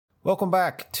Welcome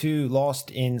back to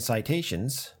Lost in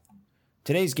Citations.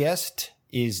 Today's guest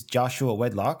is Joshua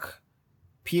Wedlock,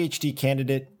 PhD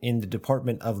candidate in the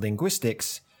Department of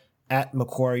Linguistics at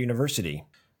Macquarie University.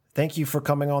 Thank you for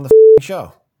coming on the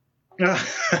show.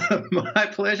 My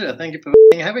pleasure. Thank you for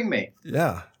having me.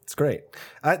 Yeah, it's great.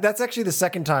 That's actually the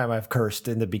second time I've cursed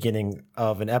in the beginning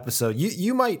of an episode.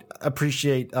 You might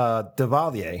appreciate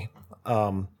Duvalier.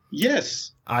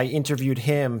 Yes. I interviewed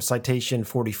him, Citation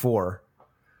 44.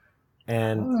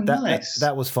 And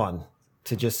that was fun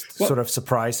to just sort of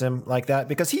surprise him like that,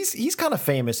 because he's kind of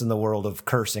famous in the world of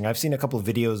cursing. I've seen a couple of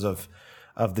videos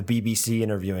of the BBC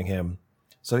interviewing him.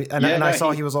 So I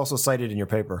saw he was also cited in your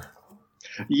paper.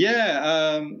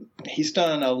 Yeah, he's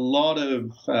done a lot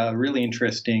of really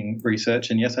interesting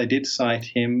research, and yes, I did cite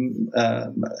him,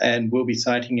 and will be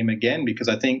citing him again because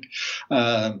I think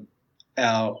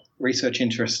our research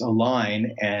interests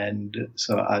align, and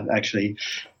so I actually.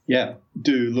 Yeah,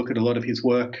 do look at a lot of his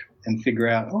work and figure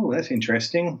out, oh, that's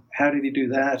interesting. How did he do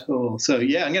that? So, I'm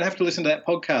going to have to listen to that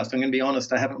podcast. I'm going to be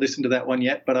honest, I haven't listened to that one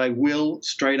yet, but I will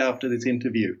straight after this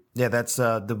interview. Yeah, that's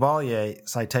Duvalier,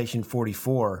 Citation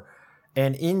 44.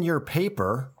 And in your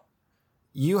paper,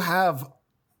 you have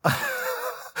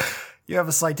you have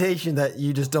a citation that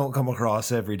you just don't come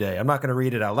across every day. I'm not going to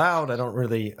read it out loud. I don't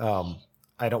really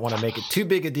I don't want to make it too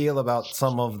big a deal about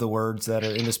some of the words that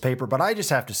are in this paper, but I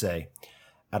just have to say,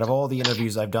 out of all the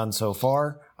interviews I've done so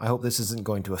far, I hope this isn't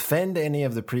going to offend any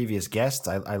of the previous guests.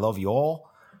 I love you all.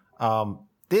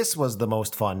 This was the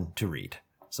most fun to read.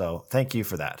 So thank you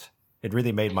for that. It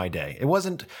really made my day.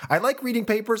 I like reading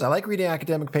papers. I like reading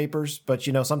academic papers, but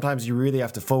sometimes you really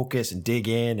have to focus and dig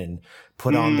in and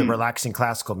put on the relaxing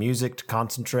classical music to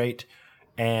concentrate.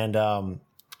 And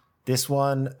this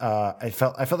one, I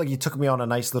felt like you took me on a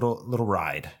nice little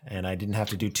ride, and I didn't have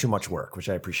to do too much work, which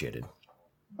I appreciated.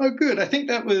 Oh, good. I think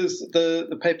that was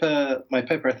the paper, my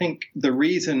paper. I think the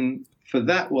reason for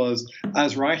that was I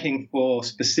was writing for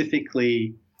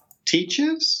specifically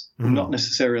teachers, not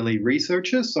necessarily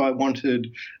researchers. So I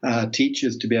wanted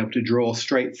teachers to be able to draw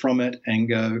straight from it and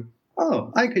go,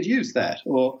 oh, I could use that,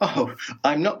 or, oh,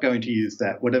 I'm not going to use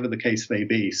that, whatever the case may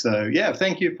be. So, yeah,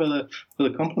 thank you for the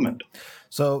compliment.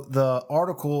 So the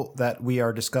article that we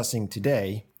are discussing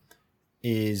today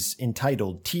is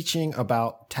entitled Teaching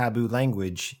About Taboo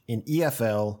Language in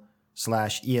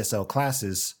EFL/ESL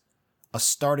Classes, a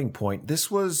Starting Point. This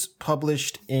was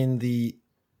published in the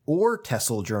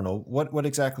OR-TESOL journal. What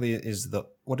exactly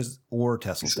what does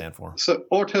OR-TESOL stand for? So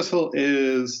OR-TESOL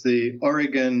is the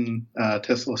Oregon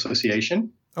TESOL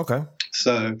Association. Okay.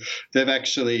 So they've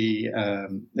actually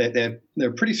they're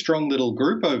a pretty strong little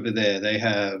group over there. They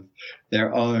have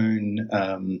their own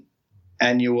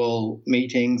annual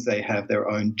meetings. They have their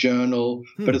own journal,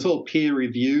 but it's all peer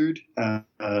reviewed. I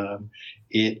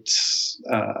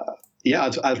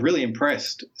was really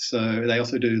impressed. So they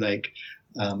also do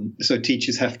so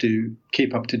teachers have to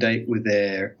keep up to date with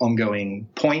their ongoing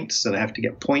points. So they have to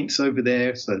get points over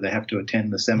there. So they have to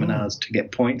attend the seminars to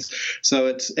get points. So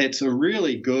it's a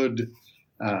really good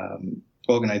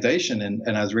organization.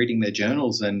 And I was reading their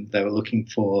journals, and they were looking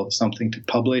for something to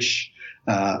publish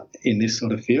in this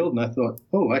sort of field, and I thought,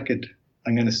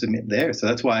 I'm going to submit there. So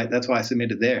that's why I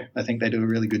submitted there. I think they do a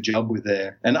really good job with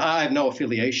and I have no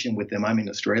affiliation with them. I'm in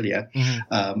Australia,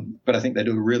 but I think they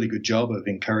do a really good job of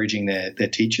encouraging their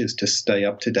teachers to stay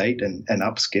up to date and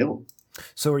upskill.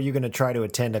 So are you going to try to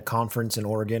attend a conference in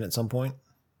Oregon at some point?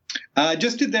 I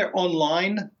just did their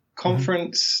online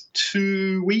conference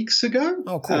 2 weeks ago.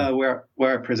 Oh, cool. Where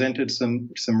I presented some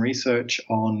research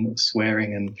on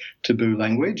swearing and taboo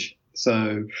language.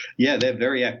 So, yeah, they're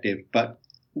very active. But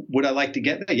would I like to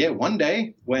get there? Yeah, one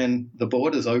day when the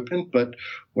borders open, but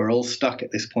we're all stuck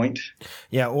at this point.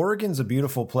 Yeah, Oregon's a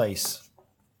beautiful place.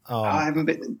 I haven't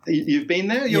been. You've been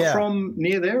there? You're from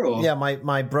near there? Or? Yeah,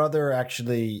 my brother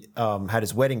actually had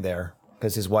his wedding there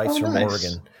because his wife's from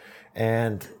Oregon.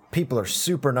 And people are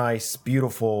super nice,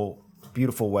 beautiful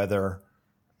weather.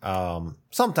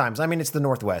 Sometimes, I mean, it's the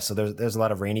Northwest, so there's a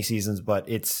lot of rainy seasons, but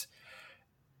it's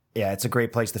a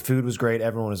great place. The food was great.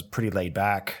 Everyone was pretty laid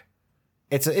back.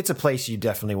 It's a place you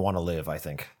definitely want to live, I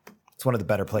think. It's one of the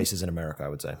better places in America, I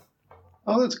would say.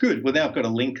 Oh, that's good. Well, now I've got a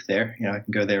link there. I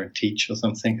can go there and teach or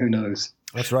something. Who knows?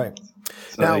 That's right.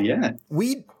 So, now,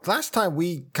 last time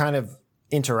we kind of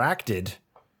interacted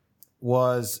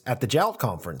was at the JALT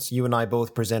conference. You and I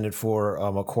both presented for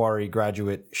a Macquarie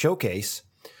Graduate Showcase.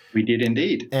 We did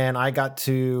indeed. And I got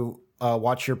to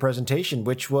watch your presentation,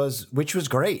 which was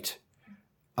great.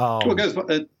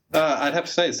 I'd have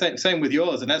to say same with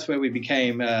yours, and that's where we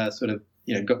became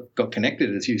got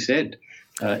connected, as you said.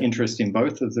 Interest in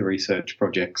both of the research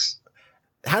projects.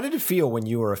 How did it feel when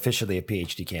you were officially a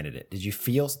PhD candidate? Did you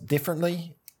feel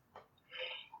differently?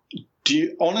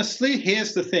 Honestly,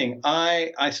 here's the thing.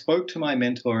 I spoke to my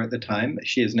mentor at the time.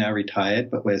 She is now retired,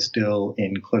 but we're still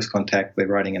in close contact. We're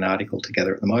writing an article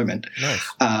together at the moment.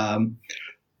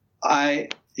 Nice.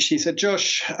 She said,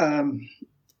 Josh,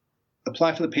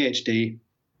 apply for the PhD.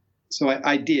 So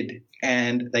I did.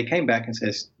 And they came back and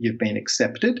says, you've been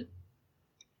accepted,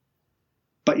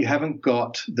 but you haven't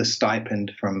got the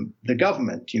stipend from the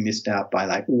government. You missed out by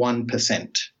like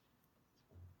 1%.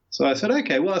 So I said,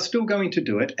 okay, well, I'm still going to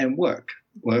do it and work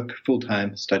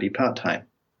full-time, study part-time.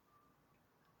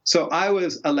 So I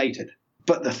was elated.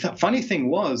 But the funny thing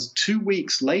was, 2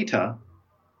 weeks later,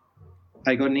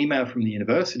 I got an email from the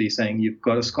university saying, you've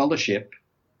got a scholarship.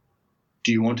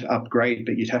 Do you want to upgrade?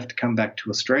 But you'd have to come back to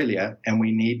Australia, and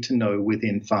we need to know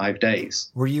within 5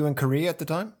 days. Were you in Korea at the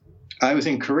time? I was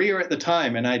in Korea at the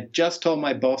time, and I just told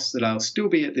my boss that I'll still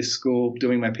be at this school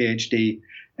doing my PhD,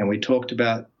 and we talked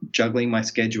about juggling my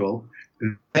schedule.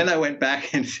 Then I went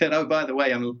back and said, oh, by the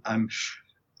way,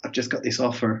 I've just got this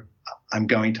offer. I'm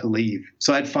going to leave.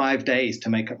 So I had 5 days to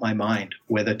make up my mind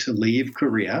whether to leave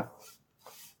Korea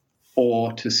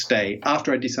or to stay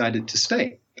after I decided to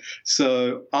stay.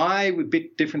 So I was a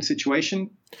bit different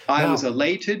situation. I was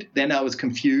elated, then I was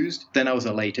confused, then I was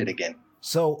elated again.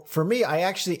 So for me, I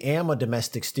actually am a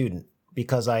domestic student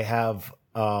because I have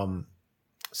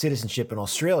citizenship in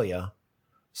Australia.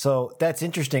 So that's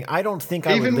interesting. I don't think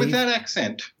I would even with leave. that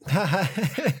accent.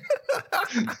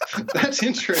 That's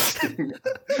interesting.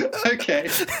 Okay.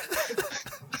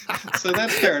 So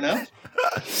that's fair enough.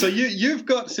 So you've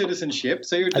got citizenship.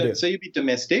 So you'd be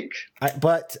domestic.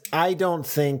 But I don't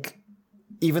think,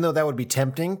 even though that would be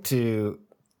tempting to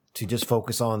just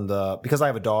focus on because I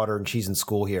have a daughter and she's in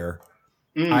school here.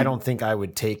 I don't think I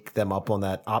would take them up on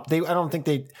that. I don't think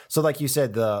so like you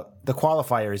said, the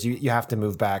qualifiers, you have to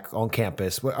move back on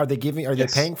campus. Are they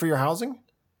paying for your housing?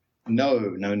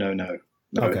 No.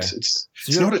 Okay. It's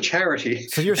not a charity.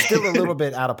 So you're still a little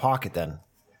bit out of pocket then.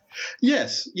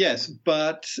 Yes.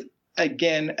 But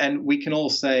again, and we can all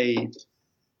say,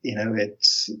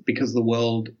 it's because the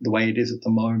world, the way it is at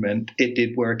the moment, it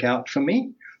did work out for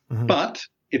me. Mm-hmm. But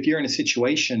if you're in a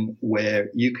situation where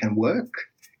you can work,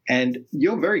 and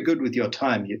you're very good with your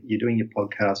time. You're doing your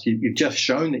podcast. You've just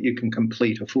shown that you can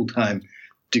complete a full-time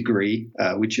degree,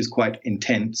 which is quite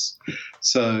intense.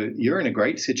 So you're in a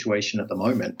great situation at the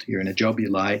moment. You're in a job you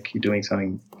like. You're doing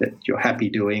something that you're happy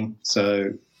doing.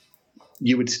 So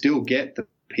you would still get the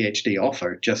PhD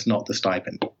offer, just not the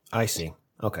stipend. I see.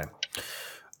 Okay.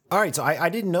 All right. So I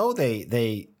didn't know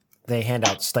they hand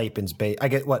out stipends. I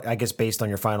guess based on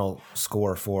your final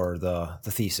score for the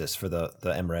thesis for the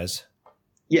MRes.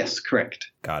 Yes,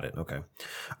 correct. Got it. Okay. All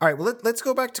right. Well, let's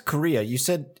go back to Korea. You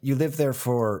said you lived there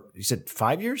for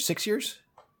 5 years, 6 years?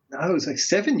 No, it was like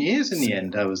 7 years in the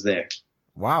end I was there.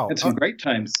 Wow. Had some great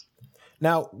times.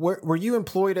 Now, were you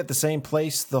employed at the same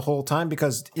place the whole time?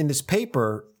 Because in this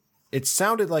paper, it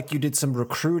sounded like you did some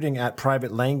recruiting at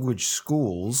private language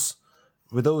schools.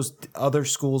 Were those other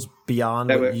schools beyond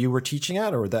what you were teaching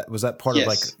at, or was that part of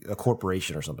like a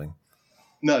corporation or something?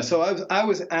 No, so I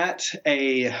was at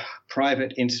a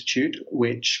private institute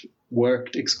which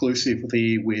worked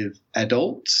exclusively with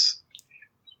adults.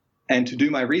 And to do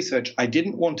my research, I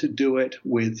didn't want to do it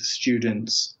with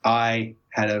students I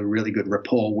had a really good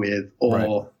rapport with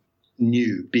or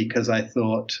knew, because I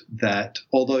thought that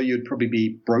although you'd probably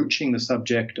be broaching the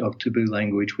subject of taboo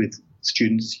language with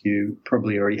students you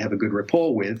probably already have a good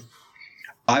rapport with,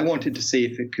 I wanted to see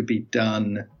if it could be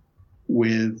done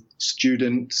with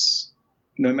students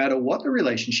no matter what the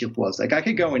relationship was. Like I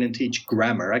could go in and teach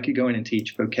grammar, I could go in and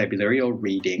teach vocabulary or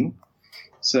reading.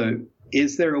 So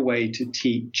is there a way to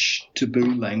teach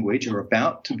taboo language or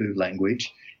about taboo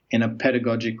language in a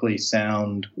pedagogically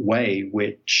sound way,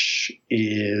 which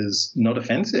is not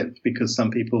offensive? Because some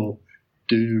people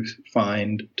do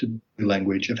find taboo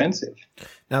language offensive.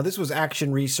 Now, this was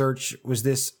action research. Was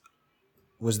this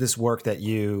work that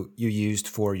you used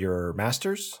for your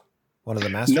master's? One of the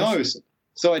masters? No.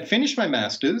 So I'd finished my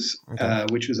master's,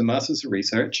 which was a master's of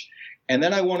research, and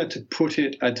then I wanted to put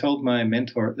it. I told my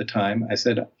mentor at the time, I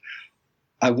said,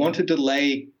 I want to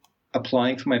delay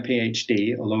applying for my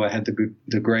PhD, although I had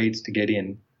the grades to get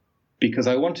in, because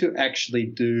I want to actually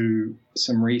do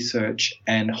some research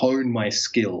and hone my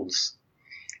skills.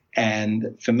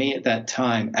 And for me at that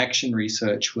time, action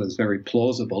research was very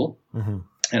plausible, and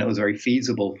it was very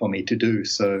feasible for me to do.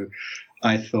 So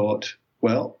I thought,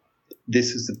 well,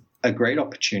 this is a great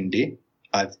opportunity.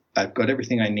 I've got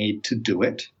everything I need to do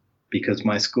it, because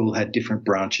my school had different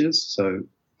branches. So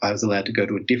I was allowed to go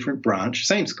to a different branch,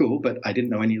 same school, but I didn't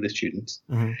know any of the students,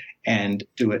 and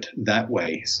do it that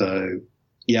way. So,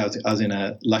 yeah, I was in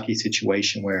a lucky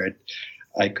situation where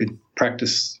I could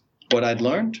practice what I'd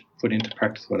learned, put into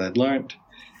practice what I'd learned,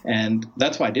 and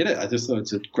that's why I did it. I just thought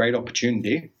it's a great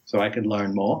opportunity so I could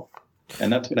learn more,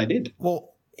 and that's what I did.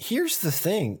 Well, here's the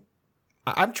thing.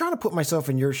 I'm trying to put myself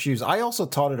in your shoes. I also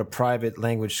taught at a private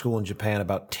language school in Japan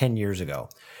about 10 years ago.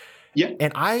 Yeah.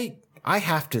 And I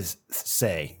have to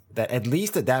say that at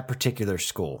least at that particular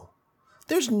school,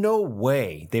 there's no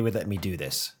way they would let me do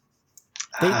this.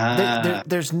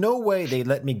 There's no way they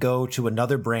let me go to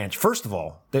another branch. First of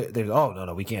all, oh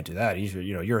no, we can't do that.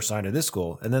 You're assigned to this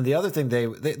school. And then the other thing, they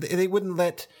wouldn't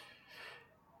let.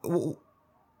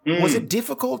 Was it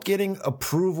difficult getting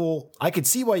approval? I could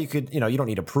see why you could. You don't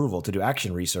need approval to do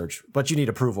action research, but you need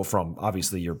approval from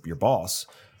obviously your boss.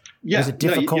 Yeah. Was it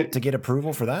difficult to get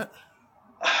approval for that?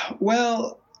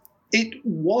 Well, it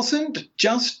wasn't,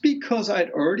 just because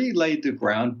I'd already laid the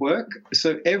groundwork.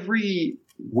 So every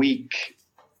week,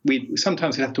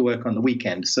 sometimes we'd have to work on the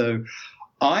weekend. So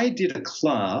I did a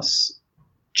class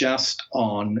just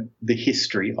on the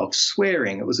history of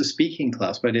swearing. It was a speaking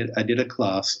class, but I did a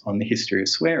class on the history of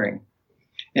swearing.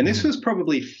 And this was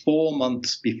probably 4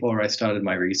 months before I started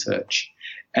my research.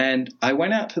 And I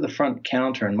went out to the front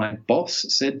counter and my boss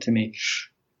said to me,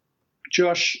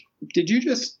 "Josh, did you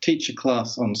just teach a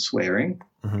class on swearing?"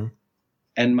 Mm-hmm.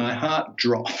 And my heart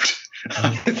dropped.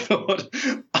 I thought,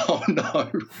 oh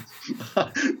no,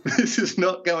 this is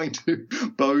not going to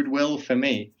bode well for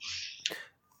me.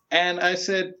 And I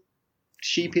said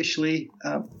sheepishly,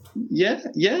 yes,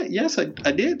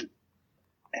 I did.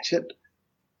 And she said,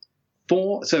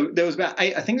 4. So there was about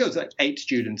 8, I think there was like 8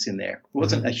 students in there. It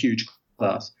wasn't a huge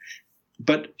class.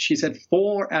 But she said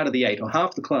 4 out of the 8, or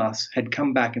half the class, had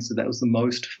come back and said that was the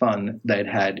most fun they'd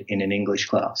had in an English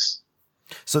class.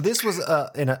 So this was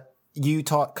you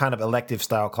taught kind of elective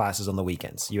style classes on the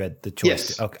weekends. You had the choice.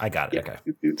 Yes. Okay, I got it. Yeah.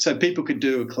 Okay. So people could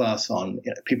do a class on,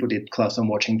 people did class on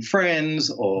watching Friends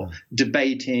or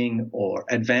debating or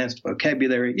advanced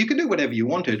vocabulary. You could do whatever you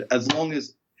wanted as long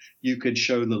as you could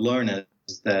show the learners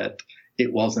that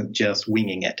it wasn't just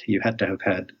winging it. You had to have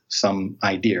had some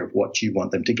idea of what you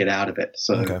want them to get out of it.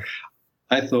 So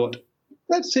I thought,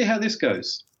 let's see how this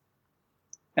goes.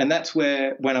 And that's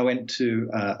where, when I went to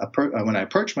when I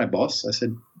approached my boss, I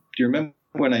said, "Do you remember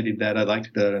when I did that? I'd like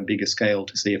to do it on a bigger scale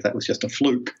to see if that was just a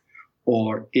fluke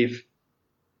or if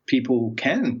people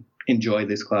can enjoy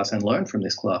this class and learn from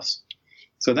this class."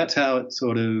 So that's how it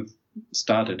sort of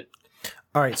started.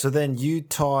 All right. So then you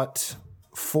taught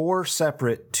 4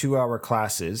 separate 2-hour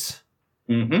classes.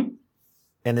 Mm-hmm.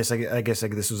 And this, I guess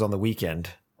this was on the weekend.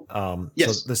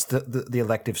 Yes. So this, the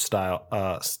elective style.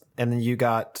 And then you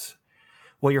got,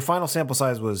 well, your final sample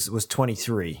size was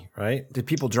 23, right? Did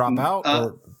people drop out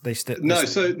or they No,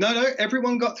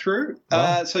 everyone got through.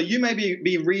 Wow. So you may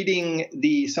be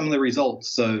reading some of the results.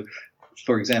 So,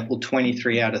 for example,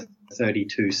 23 out of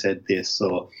 32 said this,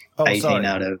 or 18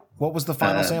 out of. What was the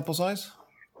final sample size?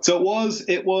 So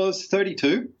it was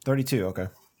 32. 32, okay.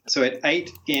 So at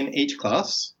 8 in each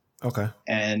class. Okay.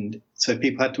 And so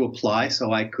people had to apply,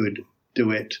 so I could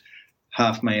do it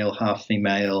half male, half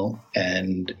female,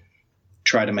 and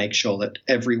try to make sure that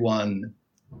everyone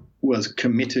was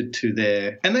committed to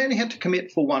and they only had to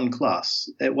commit for 1 class.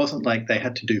 It wasn't like they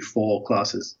had to do 4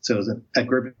 classes. So it was a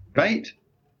group of 8.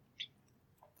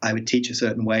 I would teach a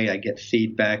certain way. I'd get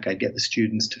feedback. I'd get the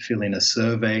students to fill in a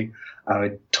survey. I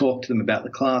would talk to them about the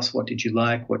class. What did you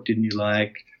like? What didn't you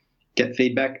like? Get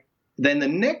feedback. Then the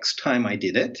next time I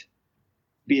did it,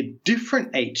 be a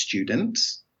different 8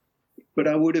 students, but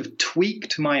I would have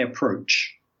tweaked my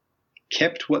approach,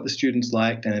 kept what the students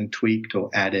liked and then tweaked or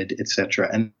added, etc.,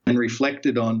 and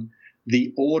reflected on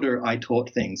the order I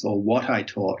taught things or what I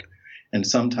taught. And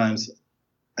sometimes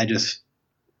I just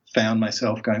found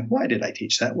myself going, why did I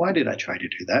teach that? Why did I try to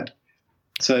do that?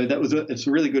 So it's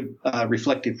a really good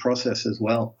reflective process as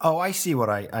well. Oh, I see what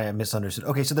I misunderstood.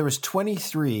 Okay, so there was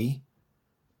 23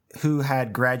 who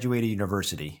had graduated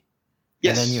university.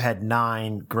 Yes. And then you had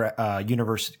 9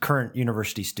 current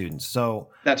university students. So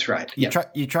that's right.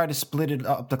 You tried to split it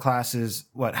up the classes,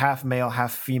 half male,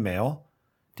 half female.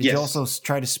 Did you also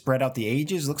try to spread out the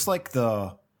ages? Looks like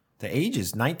the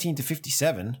ages 19 to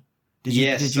 57. Did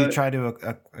you try to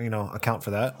account for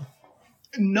that?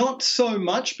 Not so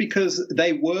much, because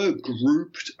they were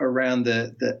grouped around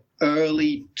the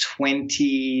early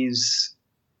 20s,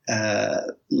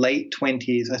 late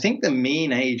 20s. I think the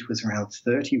mean age was around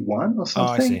 31 or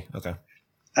something. Oh, I see.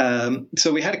 Okay.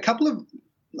 So we had a couple of,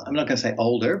 I'm not going to say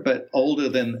older, but older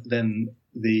than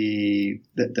the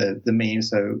mean.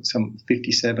 So some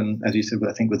 57, as you said,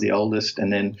 I think was the oldest,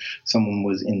 and then someone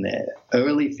was in their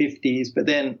early 50s, but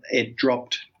then it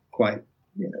dropped quite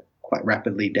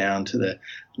rapidly down to the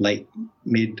late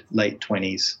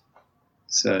 20s.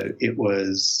 So it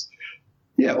was,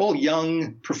 all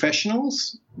young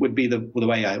professionals would be the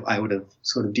way I would have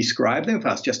sort of described them if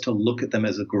I was just to look at them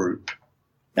as a group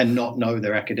and not know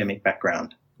their academic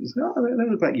background. They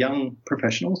look like young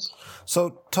professionals.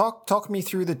 So talk me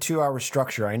through the 2-hour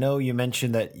structure. I know you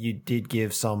mentioned that you did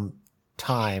give some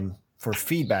time for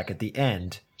feedback at the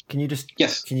end. Can you just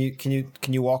can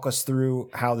you walk us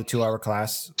through how the 2-hour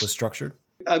class was structured?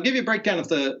 I'll give you a breakdown of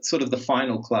the sort of the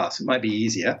final class. It might be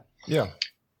easier. Yeah.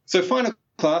 So final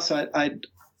class, I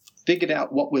figured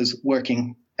out what was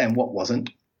working and what wasn't.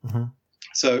 Mm-hmm.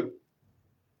 So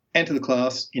enter the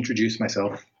class, introduce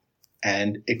myself,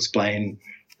 and explain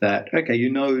that, okay,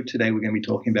 today we're going to be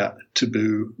talking about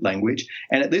taboo language.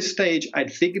 And at this stage,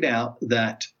 I'd figured out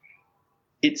that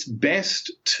it's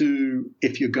best to,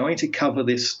 if you're going to cover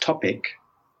this topic,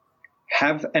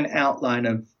 have an outline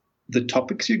of the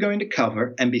topics you're going to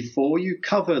cover. And before you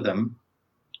cover them,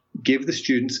 give the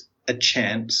students a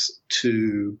chance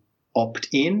to opt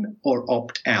in or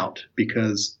opt out,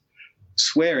 because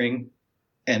swearing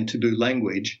and taboo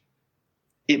language,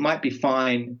 it might be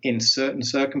fine in certain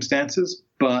circumstances,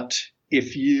 but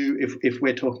if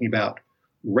we're talking about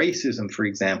racism, for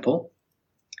example,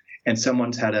 and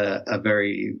someone's had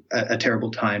a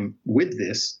terrible time with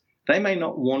this, they may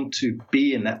not want to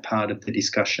be in that part of the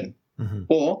discussion, mm-hmm.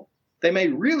 or they may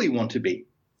really want to be.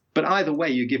 But either way,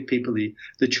 you give people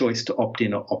the choice to opt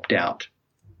in or opt out.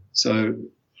 So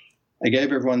I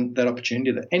gave everyone that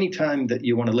opportunity that anytime that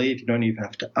you want to leave, you don't even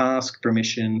have to ask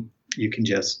permission. You can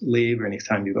just leave, or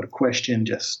anytime you've got a question,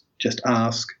 just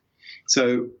ask.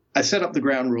 So I set up the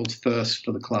ground rules first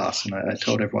for the class, and I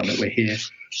told everyone that we're here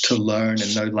to learn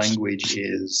and no language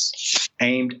is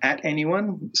aimed at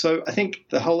anyone. So I think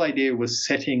the whole idea was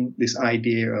setting this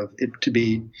idea of it to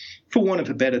be, for want of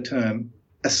a better term,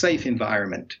 a safe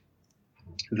environment,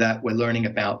 that we're learning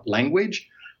about language.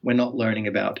 We're not learning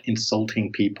about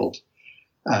insulting people.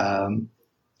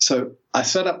 So I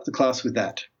set up the class with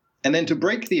that. And then to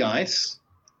break the ice,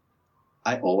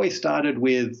 I always started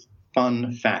with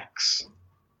fun facts.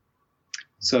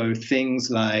 So things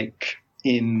like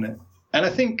and I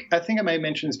think I may have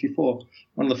mentioned this before,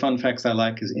 one of the fun facts I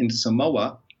like is in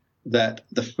Samoa, that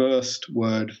the first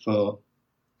word for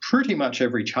pretty much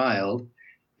every child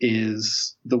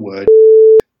is the word.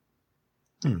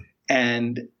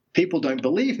 And people don't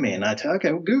believe me. And I say,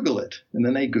 okay, well, Google it. And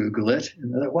then they Google it,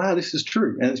 and they're like, wow, this is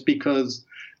true. And it's because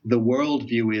the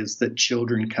worldview is that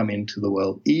children come into the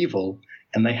world evil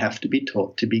and they have to be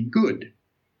taught to be good.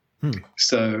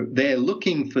 So they're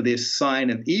looking for this sign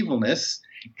of evilness,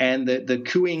 and the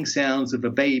cooing sounds of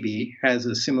a baby has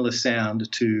a similar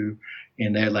sound to,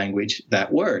 in their language,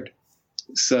 that word.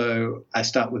 So I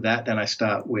start with that. Then I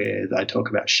talk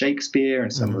about Shakespeare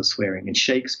and some of the swearing in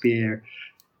Shakespeare.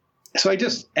 So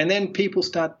and then people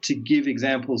start to give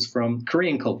examples from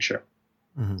Korean culture.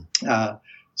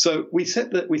 So we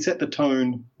set the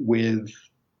tone with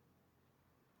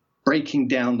breaking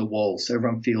down the walls so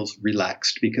everyone feels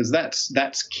relaxed, because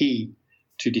that's key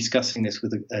to discussing this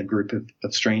with a group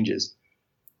of strangers.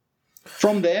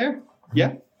 From there,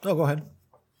 yeah. Oh, go ahead.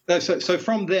 So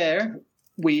from there,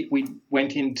 we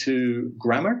went into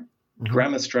grammar.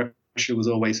 Grammar structure was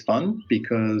always fun,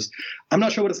 because I'm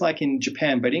not sure what it's like in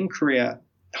Japan, but in Korea,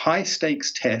 high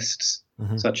stakes tests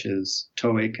such as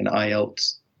TOEIC and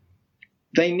IELTS,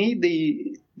 they need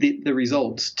the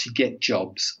results to get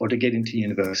jobs or to get into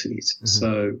universities.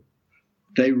 So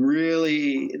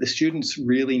the students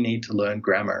really need to learn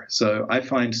grammar. So I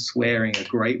find swearing a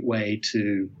great way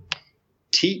to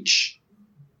teach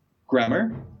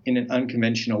grammar in an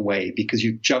unconventional way, because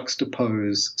you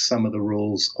juxtapose some of the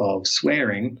rules of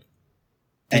swearing.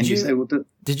 Did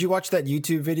you watch that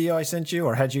YouTube video I sent you,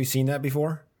 or had you seen that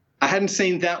before? I hadn't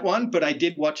seen that one, but I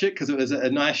did watch it because it was a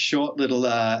nice short little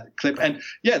clip. And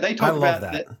yeah, they talk about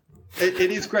that.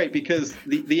 It is great, because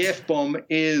the F-bomb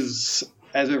is,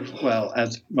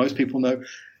 as most people know,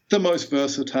 the most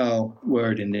versatile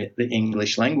word in the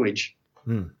English language.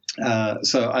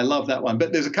 So I love that one.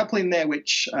 But there's a couple in there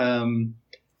which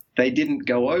they didn't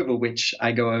go over, which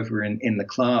I go over in the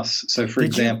class. So, for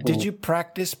example... Did you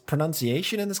practice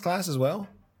pronunciation in this class as well?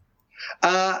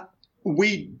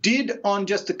 We did on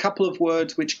just a couple of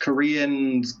words which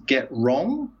Koreans get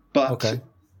wrong, but... Okay.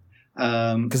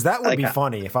 Because that would be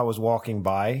funny if I was walking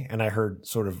by and I heard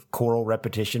sort of choral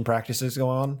repetition practices go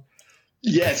on.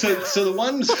 Yeah, so the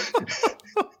ones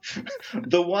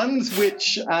The ones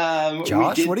which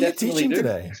Josh, what are you teaching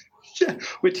today? Yeah,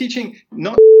 we're teaching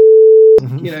not.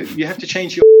 You have to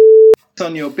change your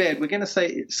on your bed. We're going to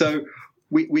say so.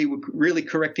 We were really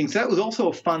correcting. So that was also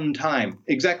a fun time.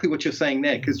 Exactly what you're saying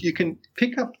there, because you can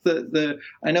pick up the.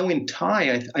 I know in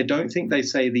Thai, I don't think they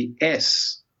say the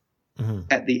S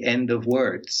at the end of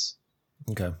words.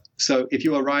 Okay. So if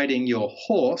you are riding your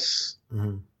horse,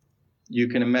 you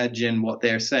can imagine what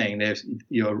they're saying.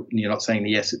 You're not saying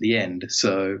the S at the end.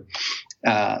 So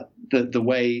the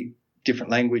way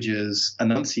different languages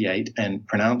enunciate and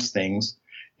pronounce things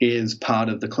is part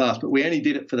of the class, but we only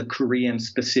did it for the Korean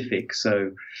specific. So,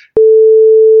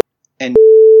 and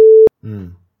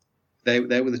they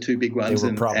were the two big ones.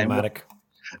 They were problematic.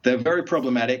 And they're very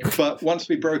problematic. But once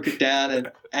we broke it down,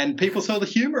 and people saw the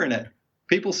humor in it,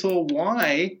 people saw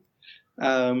why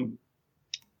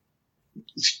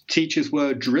teachers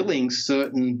were drilling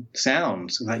certain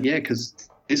sounds. Like, yeah, because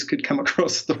this could come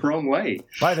across the wrong way.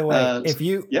 By the way, if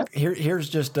you here's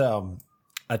just a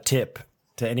tip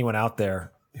to anyone out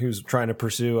there who's trying to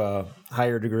pursue a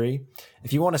higher degree.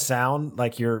 If you want to sound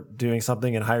like you're doing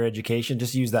something in higher education,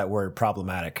 just use that word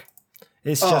problematic.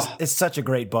 It's such a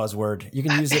great buzzword. You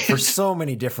can use it for so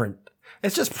many different,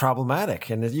 it's just problematic.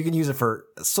 And you can use it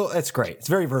it's great. It's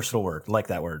a very versatile word. I like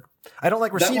that word. I don't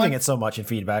like receiving it so much in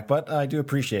feedback, but I do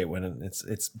appreciate when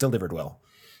it's delivered well.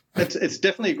 It's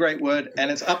definitely a great word,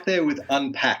 and it's up there with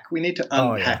unpack. We need to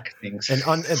unpack things. And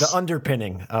the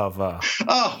underpinning of... got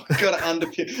to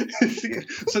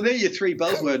underpin. So there are your three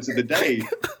buzzwords of the day.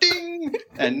 Ding!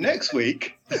 And next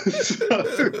week...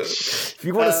 if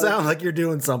you want to sound like you're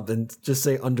doing something, just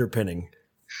say underpinning.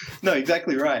 No,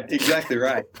 exactly right. Exactly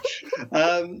right.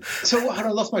 So I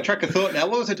lost my track of thought now.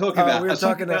 What was I talking about? We were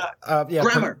talking about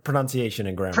grammar. Pronunciation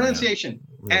and grammar. Pronunciation.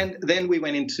 Yeah. And then we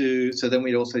went into, then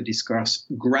we also discussed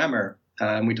grammar.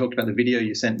 And we talked about the video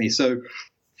you sent me. So,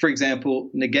 for example,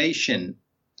 negation.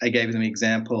 I gave them an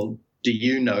example. Do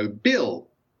you know Bill?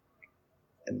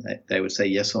 And they would say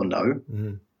yes or no,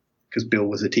 because Bill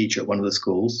was a teacher at one of the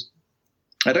schools.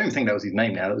 I don't even think that was his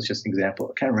name now. That was just an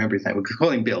example. I can't remember his name. We could call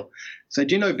him Bill. So,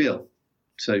 do you know Bill?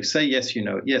 So, say yes, you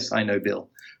know it. Yes, I know Bill.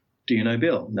 Do you know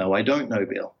Bill? No, I don't know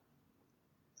Bill.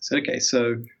 I said, okay,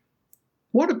 so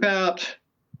what about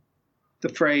the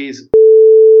phrase?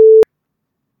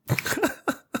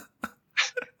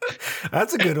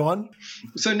 That's a good one.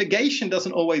 So, negation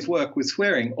doesn't always work with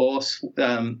swearing or,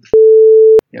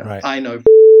 right. I know,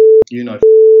 you know.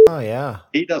 Oh, yeah.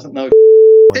 He doesn't know.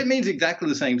 It means exactly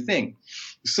the same thing.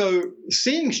 So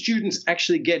seeing students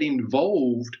actually get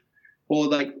involved, or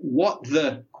like what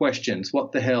the questions,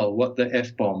 what the hell, what the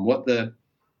F-bomb,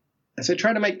 so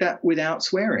try to make that without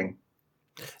swearing.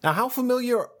 Now, how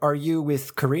familiar are you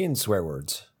with Korean swear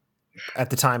words at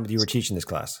the time that you were teaching this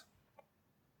class?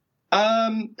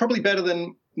 Probably better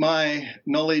than my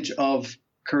knowledge of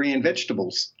Korean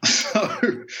vegetables.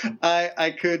 So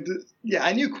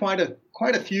I knew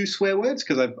quite a few swear words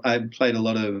because I played a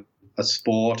lot of a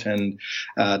sport and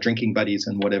drinking buddies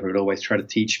and whatever would always try to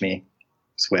teach me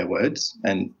swear words.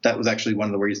 And that was actually one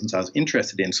of the reasons I was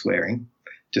interested in swearing,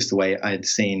 just the way I had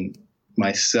seen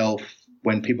myself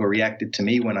when people reacted to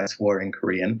me when I swore in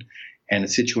Korean, and a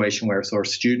situation where I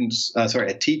saw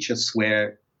a teacher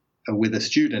swear with a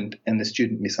student and the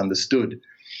student misunderstood.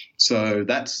 So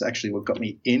that's actually what got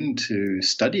me into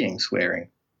studying swearing.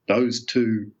 Those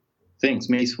two things,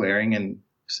 me swearing and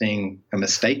seeing a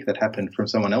mistake that happened from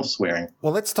someone else swearing.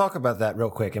 Well, let's talk about that real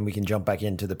quick and we can jump back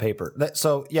into the paper.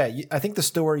 I think the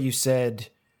story you said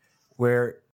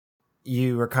where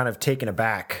you were kind of taken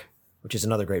aback, which is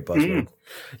another great buzzword.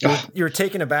 You were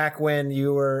taken aback when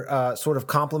you were sort of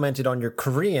complimented on your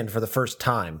Korean for the first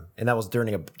time, and that was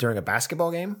during a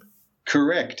basketball game?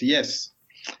 Correct, yes.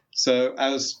 So I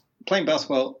was playing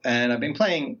basketball, and I've been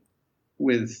playing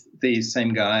with these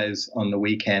same guys on the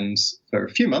weekends for a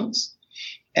few months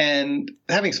and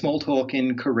having small talk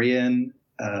in Korean,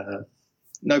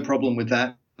 no problem with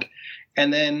that.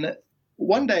 And then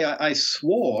one day I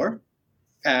swore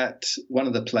at one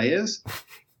of the players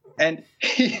and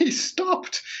he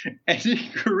stopped and in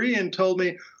Korean told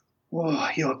me, "Whoa,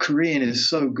 your Korean is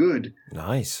so good."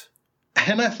 Nice.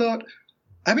 And I thought,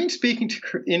 I've been speaking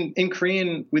in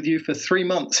Korean with you for 3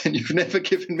 months and you've never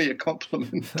given me a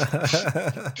compliment.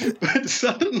 But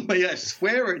suddenly I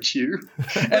swear at you,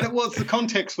 and the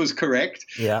context was correct.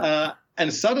 Yeah.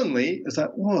 And suddenly it's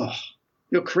like, whoa,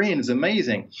 your Korean is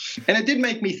amazing. And it did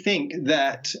make me think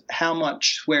that how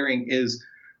much swearing is,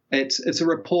 it's a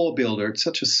rapport builder. It's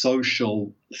such a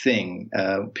social thing.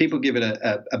 People give it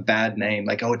a bad name,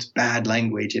 like, oh, it's bad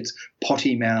language. It's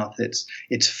potty mouth.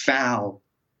 It's foul.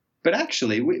 But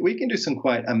actually, we can do some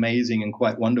quite amazing and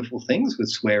quite wonderful things with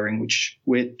swearing,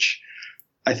 which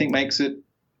I think makes it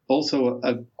also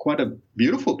quite a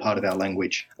beautiful part of our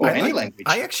language, or any language.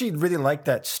 I actually really like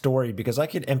that story because I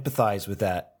could empathize with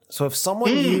that. So if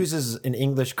someone uses an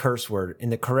English curse word in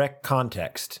the correct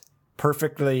context,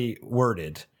 perfectly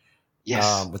worded,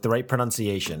 yes, with the right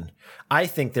pronunciation, I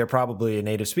think they're probably a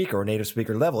native speaker or native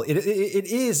speaker level. It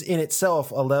is in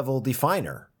itself a level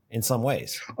definer in some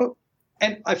ways. Oh,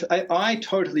 and I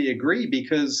totally agree,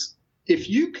 because if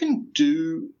you can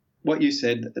do what you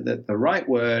said, the right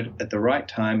word at the right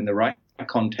time in the right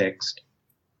context,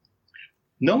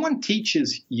 no one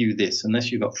teaches you this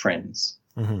unless you've got friends.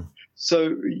 Mm-hmm.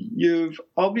 So you've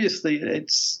obviously,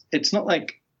 it's not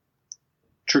like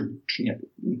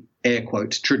air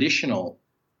quotes traditional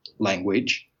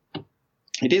language.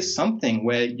 It is something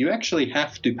where you actually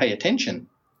have to pay attention,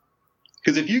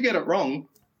 because if you get it wrong,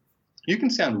 you can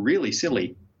sound really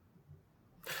silly.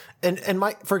 And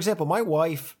for example, my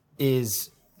wife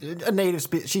is a native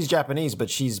she's Japanese, but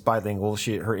she's bilingual.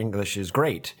 Her English is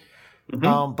great.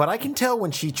 Mm-hmm. But I can tell when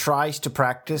she tries to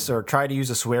practice or try to use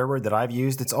a swear word that I've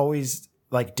used, it's always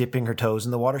like dipping her toes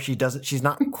in the water. She's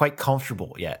not quite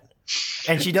comfortable yet.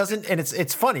 And she doesn't, and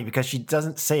it's funny because she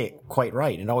doesn't say it quite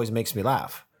right. It always makes me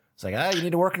laugh. It's like, you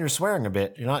need to work on your swearing a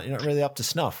bit. You're not really up to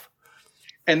snuff.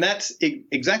 And that's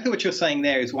exactly what you're saying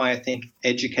there, is why I think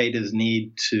educators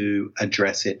need to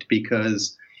address it,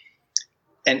 because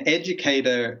an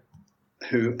educator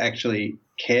who actually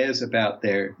cares about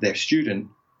their student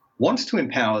wants to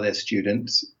empower their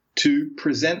students to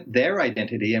present their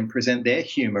identity and present their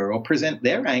humor or present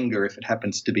their anger, if it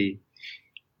happens to be,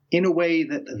 in a way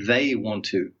that they want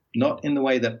to, not in the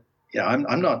way that,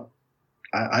 I'm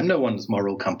no one's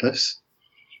moral compass.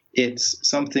 It's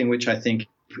something which I think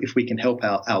if we can help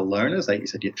our learners, like you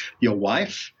said, your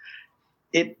wife,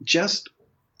 it just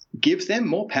gives them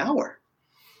more power.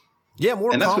 Yeah,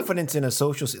 more confidence in a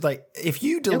social, like if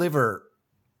you deliver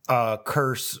a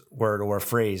curse word or a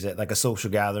phrase at like a social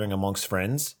gathering amongst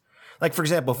friends, like for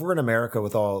example, if we're in America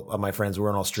with all of my friends, we're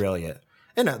in Australia,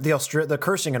 and the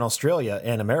cursing in Australia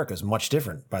and America is much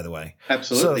different, by the way.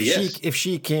 Absolutely, so yes. If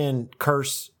she can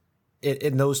curse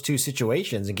in those two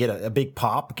situations and get a big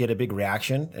pop, get a big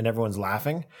reaction, and everyone's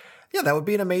laughing, yeah, that would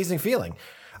be an amazing feeling.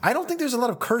 I don't think there's a lot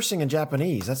of cursing in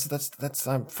Japanese. That's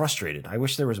I'm frustrated. I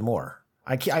wish there was more.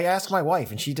 I ask my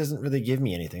wife, and she doesn't really give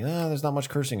me anything. There's not much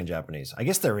cursing in Japanese. I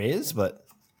guess there is, but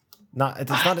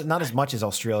it's not as much as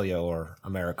Australia or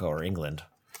America or England.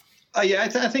 Yeah,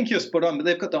 I think you're spot on. But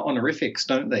they've got the honorifics,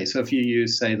 don't they? So if you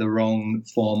use, say, the wrong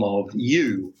form of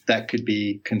you, that could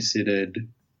be considered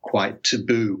quite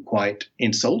taboo, quite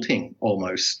insulting,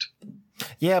 almost.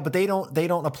 Yeah, but they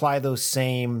don't apply those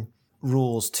same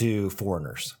rules to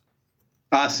foreigners.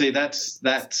 See,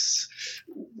 that's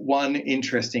one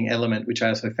interesting element which I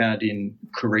also found in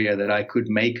Korea, that I could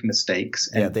make mistakes.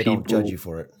 And they don't judge you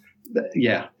for it.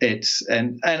 Yeah,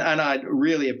 and I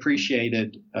really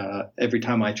appreciated every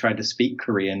time I tried to speak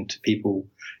Korean to people,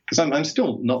 because I'm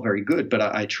still not very good, but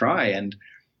I try, and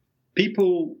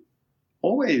people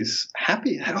always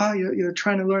happy. Oh, you're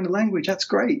trying to learn a language. That's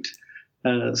great.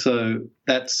 So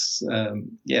that's,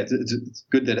 it's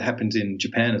good that it happens in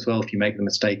Japan as well. If you make the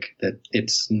mistake, that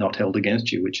it's not held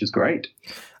against you, which is great.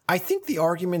 I think the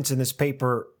arguments in this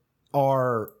paper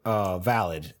are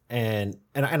valid, and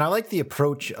I like the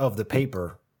approach of the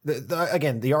paper.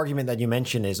 Again, the argument that you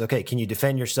mentioned is, okay, can you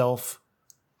defend yourself,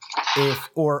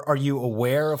 or are you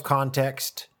aware of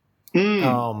context?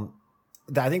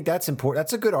 I think that's important.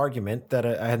 That's a good argument that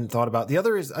I hadn't thought about. The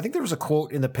other is, I think there was a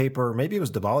quote in the paper, maybe it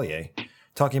was Debalier,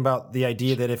 talking about the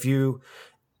idea that if you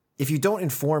don't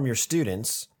inform your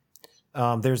students,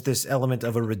 there's this element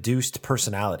of a reduced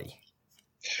personality.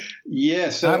 Yeah,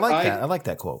 so I like that. I like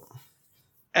that quote.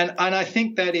 And I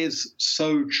think that is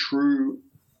so true.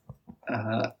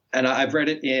 And I've read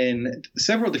it in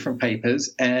several different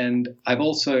papers, and I've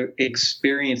also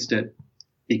experienced it,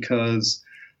 because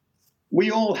we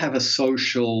all have a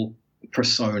social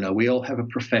persona. We all have a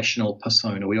professional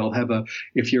persona. We all have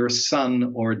if you're a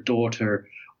son or a daughter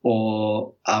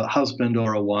or a husband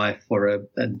or a wife or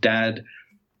a dad,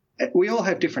 we all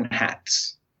have different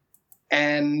hats.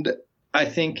 And I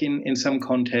think in some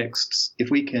contexts, if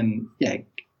we can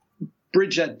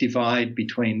bridge that divide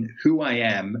between who I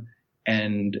am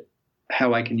and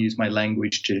how I can use my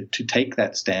language to take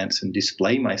that stance and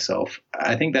display myself,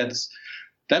 I think that's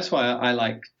why I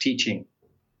like teaching,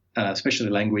 especially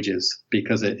languages,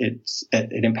 because it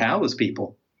empowers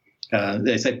people.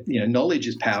 They say, knowledge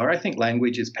is power. I think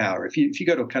language is power. If you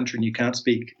go to a country and you can't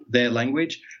speak their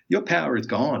language, your power is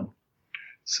gone.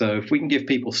 So if we can give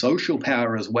people social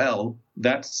power as well,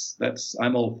 that's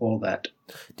I'm all for that.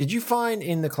 Did you find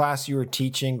in the class you were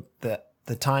teaching that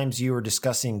the times you were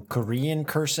discussing Korean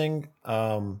cursing,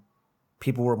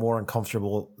 people were more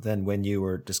uncomfortable than when you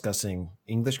were discussing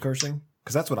English cursing?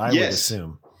 Because that's what I would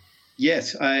assume.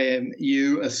 Yes,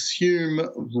 you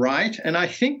assume right. And I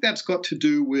think that's got to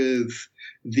do with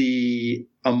the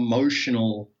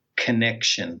emotional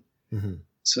connection. Mm-hmm.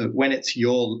 So when it's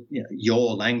your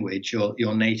language,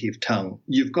 your native tongue,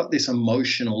 you've got this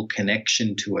emotional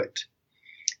connection to it.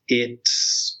 It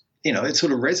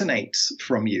sort of resonates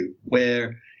from you,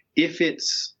 where if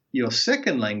it's your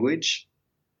second language,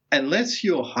 unless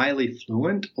you're highly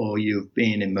fluent or you've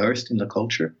been immersed in the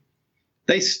culture,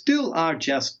 they still are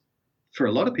just, for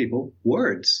a lot of people,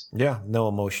 words. Yeah, no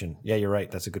emotion. Yeah, you're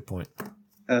right. That's a good point.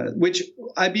 Which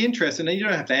I'd be interested in. You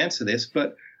don't have to answer this,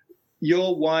 but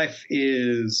your wife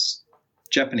is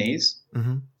Japanese,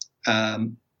 mm-hmm.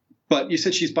 But you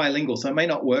said she's bilingual, so it may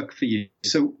not work for you.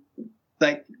 So,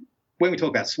 like, when we talk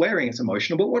about swearing, it's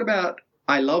emotional. But what about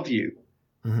 "I love you"?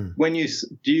 Mm-hmm. When do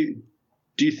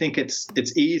you think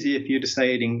it's easier for you to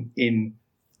say it in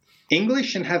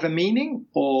English and have a meaning,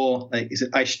 or like, is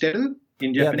it "aishiteru"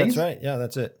 in Japanese? Yeah, that's right. Yeah,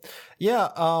 that's it. Yeah,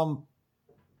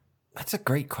 that's a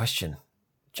great question.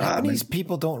 Japanese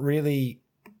people don't really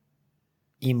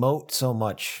emote so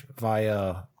much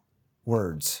via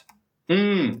words,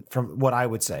 from what I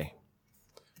would say.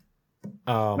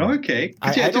 Okay,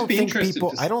 I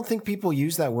don't think people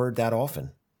use that word that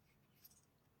often.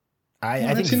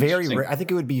 I think I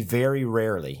think it would be very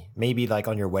rarely, maybe like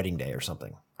on your wedding day or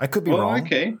something. I could be wrong.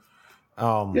 Okay.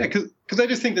 Yeah, because I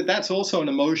just think that also an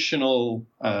emotional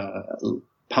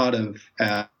part of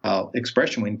our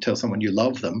expression when you tell someone you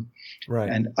love them.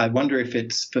 Right. And I wonder if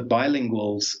it's for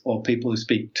bilinguals or people who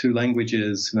speak two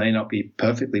languages, may not be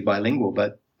perfectly bilingual,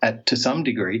 but to some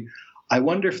degree, I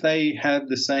wonder if they have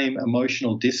the same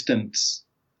emotional distance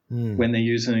when they're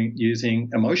using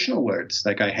emotional words,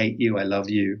 like "I hate you," "I love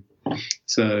you."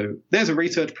 So there's a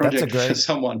research project for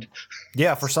someone.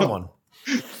 Yeah, for someone.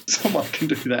 Someone can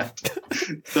do that.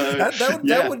 So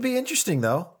that would be interesting,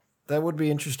 though. That would be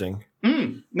interesting.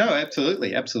 No,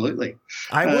 absolutely.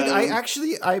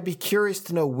 I'd be curious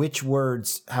to know which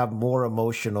words have more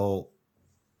emotional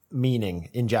meaning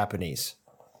in Japanese.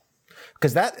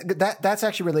 Because that's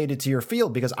actually related to your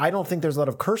field, because I don't think there's a lot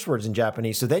of curse words in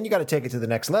Japanese. So then you got to take it to the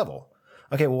next level.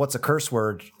 Okay, well, what's a curse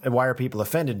word and why are people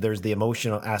offended? There's the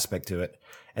emotional aspect to it.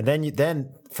 And then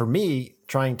for me,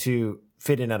 trying to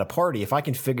fit in at a party, if I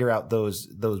can figure out those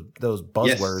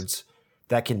buzzwords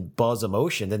that can buzz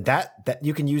emotion, then that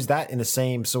you can use that in the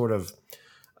same sort of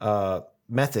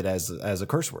method as a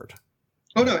curse word.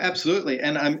 Oh no, absolutely.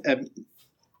 And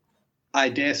I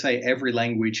dare say every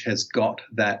language has got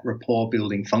that rapport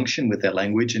building function with their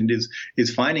language and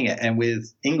is finding it. And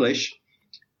with English,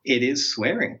 it is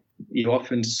swearing. You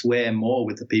often swear more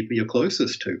with the people you're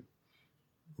closest to,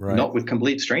 right, not with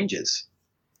complete strangers.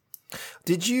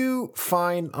 Did you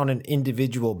find on an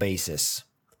individual basis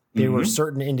there were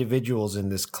certain individuals in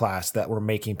this class that were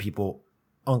making people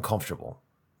uncomfortable,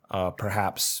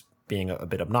 perhaps being a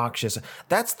bit obnoxious?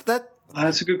 That's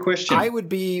a good question. I would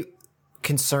be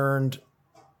concerned.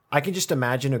 I can just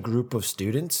imagine a group of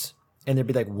students and there'd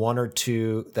be like one or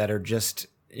two that are just,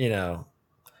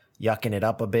 yucking it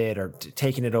up a bit or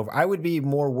taking it over. I would be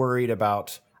more worried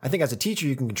about, I think as a teacher,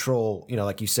 you can control,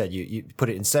 like you said, you put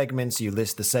it in segments, you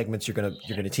list the segments you're going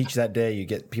to teach that day, you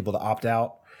get people to opt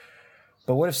out.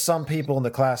 But what if some people in the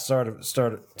class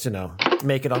start to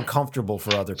make it uncomfortable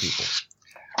for other people?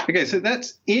 Okay, so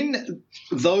that's in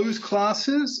those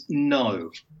classes, no.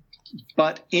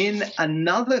 But in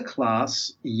another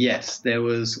class, yes, there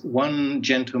was one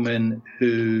gentleman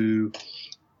who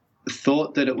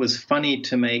thought that it was funny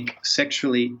to make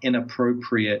sexually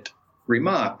inappropriate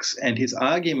remarks. And his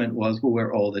argument was, well,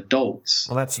 we're all adults.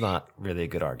 Well, that's not really a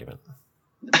good argument.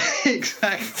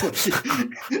 Exactly.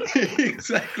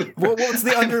 Exactly. Well, what's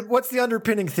the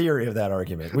underpinning theory of that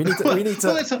argument? We need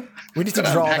to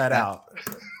draw that out.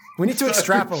 We need to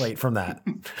extrapolate from that.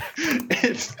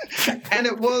 And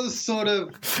it was sort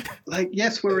of like,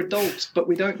 yes, we're adults, but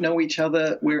we don't know each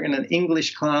other. We're in an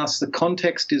English class. The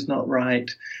context is not right.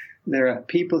 There are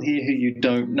people here who you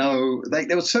don't know.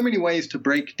 There were so many ways to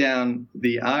break down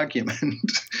the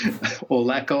argument or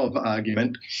lack of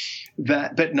argument.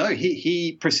 But no,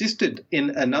 he persisted in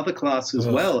another class as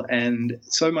well, and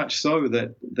so much so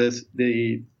that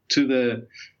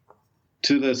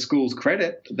to the school's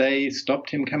credit, they stopped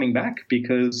him coming back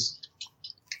because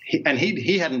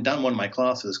he hadn't done one of my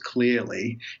classes.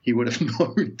 Clearly, he would have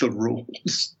known the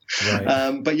rules.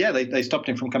 Right. But yeah, they stopped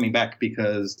him from coming back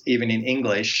because even in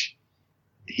English,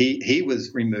 he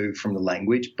was removed from the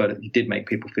language, but it did make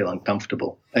people feel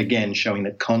uncomfortable. Again, showing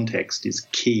that context is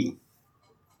key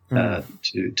to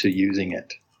using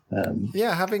it.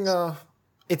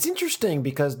 It's interesting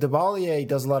because Duvalier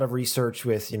does a lot of research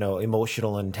with,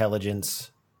 emotional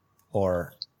intelligence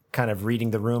or kind of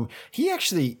reading the room.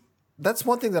 That's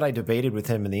one thing that I debated with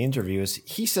him in the interview is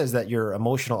he says that your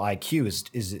emotional IQ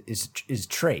is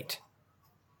trait.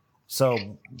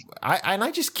 So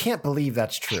I just can't believe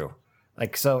that's true.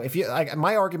 Like, so if you, like,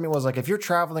 my argument was like, if you're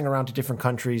traveling around to different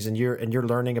countries and you're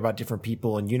learning about different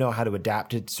people and you know how to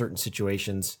adapt to certain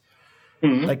situations,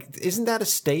 like, isn't that a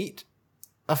state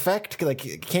effect?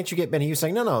 Like, can't you get Benny? He was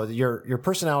saying, no, your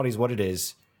personality is what it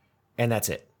is, and that's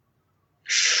it.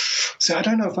 So I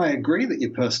don't know if I agree that your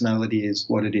personality is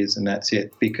what it is and that's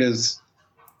it, because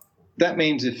that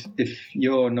means if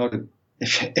you're not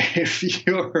if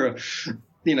you're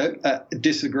a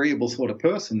disagreeable sort of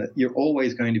person, that you're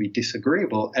always going to be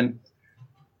disagreeable, and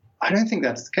I don't think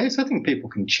that's the case. I think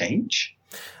people can change.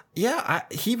 Yeah,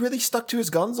 he really stuck to his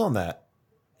guns on that.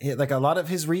 Like a lot of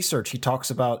his research, he talks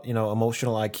about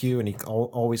emotional IQ, and he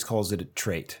always calls it a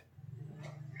trait.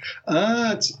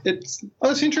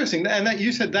 It's interesting, and that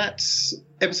you said that's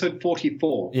episode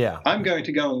 44. Yeah, I'm going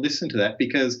to go and listen to that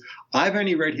because I've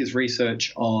only read his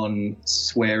research on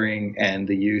swearing and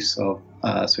the use of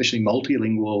especially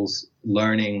multilinguals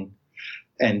learning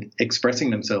and expressing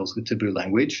themselves with taboo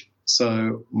language.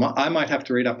 So I might have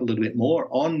to read up a little bit more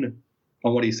on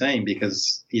what he's saying,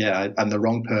 because I'm the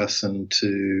wrong person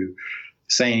to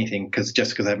say anything because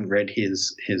I haven't read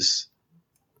his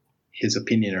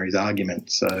opinion or his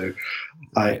argument. So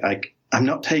I'm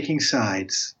not taking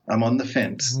sides. I'm on the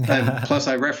fence. And plus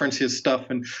I reference his stuff,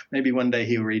 and maybe one day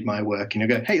he'll read my work and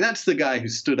he'll go, hey, that's the guy who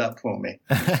stood up for me.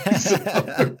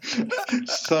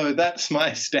 So that's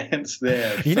my stance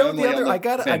there.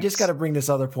 I just got to bring this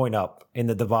other point up in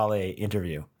the Duvalier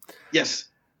interview. Yes.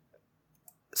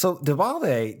 So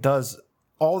Duvalier does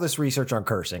all this research on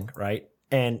cursing, right?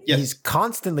 And he's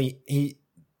constantly,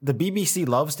 the BBC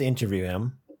loves to interview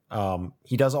him.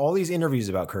 He does all these interviews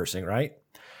about cursing, right?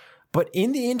 But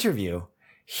in the interview,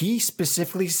 he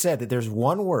specifically said that there's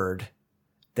one word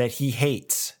that he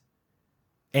hates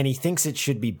and he thinks it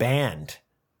should be banned.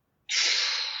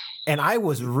 And I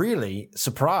was really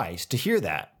surprised to hear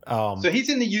that. So he's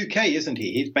in the UK, isn't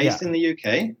he? He's based in the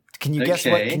UK. Can you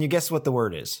guess what the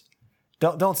word is?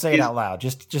 Don't say it out loud.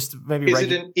 Just maybe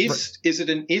write it. Is it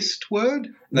an ist word?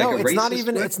 Like no, it's not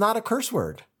even. Word? It's not a curse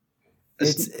word.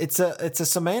 It's a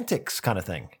semantics kind of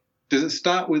thing. Does it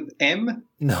start with M?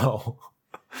 No.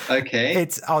 Okay.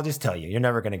 I'll just tell you. You're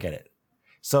never going to get it.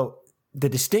 So the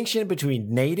distinction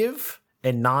between native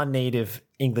and non-native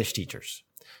English teachers.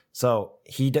 So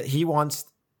he wants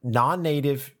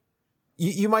non-native.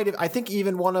 You might have. I think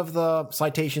even one of the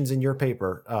citations in your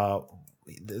paper,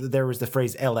 there was the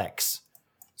phrase LX.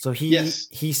 So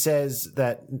he says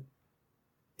that.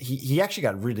 He actually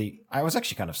got I was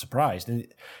actually kind of surprised,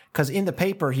 because in the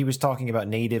paper he was talking about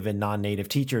native and non-native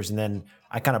teachers, and then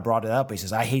I kind of brought it up. He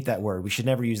says, I hate that word. We should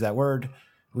never use that word.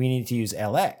 We need to use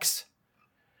LX.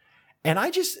 And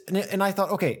I thought,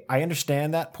 okay, I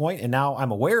understand that point, and now I'm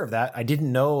aware of that. I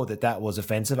didn't know that was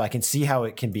offensive. I can see how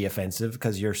it can be offensive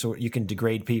because you can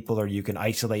degrade people or you can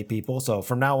isolate people. So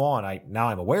from now on,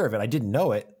 I'm aware of it. I didn't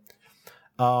know it.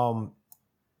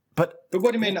 But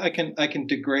what do you mean? I can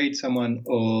degrade someone,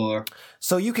 or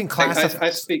so you can classify. I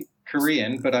speak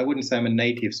Korean, but I wouldn't say I'm a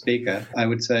native speaker. I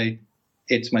would say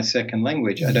it's my second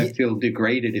language. I don't feel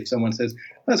degraded if someone says,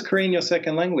 "Is Korean your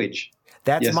second language?"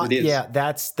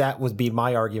 That would be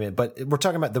my argument. But we're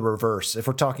talking about the reverse. If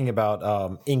we're talking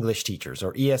about English teachers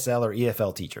or ESL or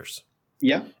EFL teachers,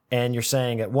 and you're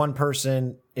saying that one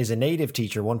person is a native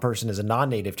teacher, one person is a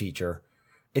non-native teacher,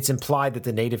 it's implied that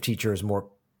the native teacher is more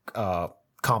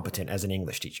competent as an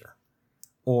English teacher,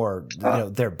 or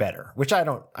they're better, which I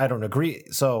don't agree.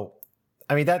 So,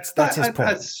 I mean, that's his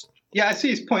point. I see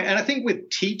his point, and I think with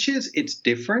teachers it's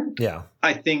different. Yeah,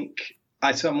 I think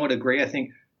I somewhat agree. I think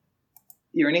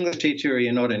you're an English teacher or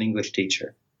you're not an English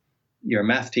teacher. You're a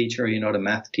math teacher or you're not a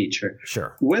math teacher.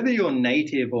 Sure. Whether you're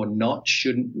native or not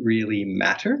shouldn't really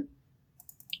matter.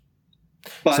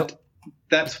 But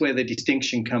that's where the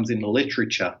distinction comes in the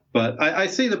literature. But I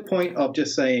see the point of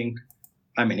just saying,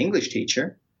 I'm an English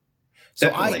teacher.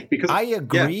 Definitely. I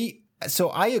agree. Yeah. So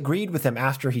I agreed with him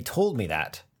after he told me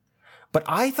that. But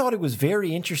I thought it was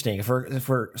very interesting if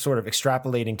we're sort of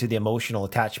extrapolating to the emotional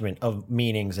attachment of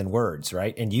meanings and words,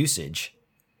 right? And usage.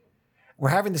 We're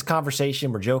having this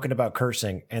conversation. We're joking about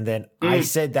cursing. And then I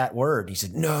said that word. He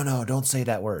said, no, don't say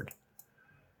that word.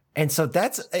 And so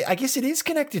I guess it is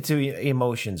connected to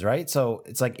emotions, right? So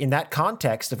it's like in that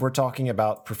context, if we're talking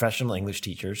about professional English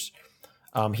teachers,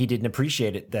 he didn't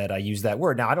appreciate it that I used that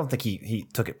word. Now, I don't think he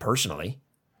took it personally.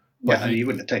 But he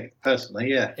wouldn't have taken it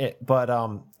personally, yeah. It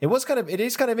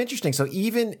is kind of interesting. So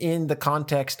even in the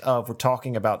context of we're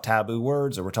talking about taboo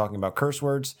words or we're talking about curse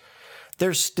words,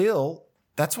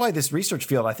 that's why this research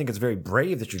field, I think, is very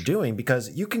brave that you're doing,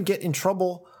 because you can get in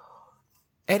trouble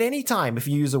at any time if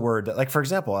you use a word. Like, for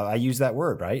example, I used that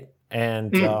word, right?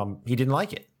 And he didn't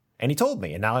like it. And he told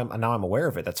me, and now I'm aware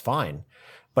of it. That's fine.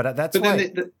 But that's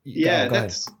why.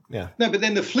 No, but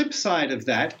then the flip side of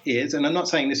that is, and I'm not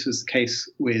saying this was the case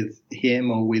with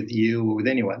him or with you or with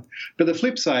anyone, but the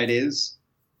flip side is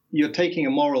you're taking a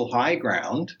moral high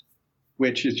ground,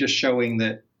 which is just showing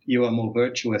that you are more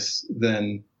virtuous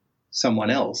than someone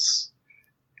else.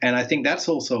 And I think that's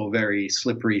also a very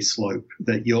slippery slope,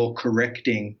 that you're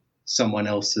correcting someone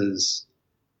else's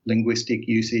linguistic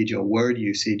usage or word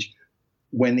usage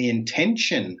when the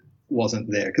intention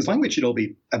wasn't there, because language should all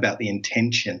be about the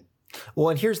intention. Well,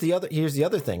 and here's the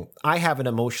other thing. I have an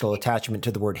emotional attachment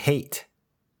to the word hate.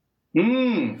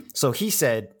 So he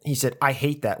said, I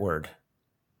hate that word.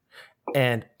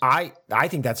 And I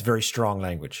think that's very strong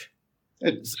language.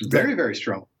 It's very, very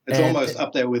strong. It's almost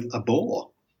up there with a bore.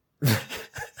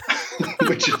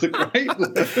 Which is a great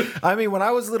word. I mean, when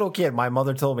I was a little kid, my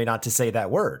mother told me not to say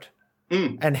that word.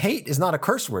 And hate is not a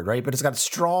curse word, right? But it's got a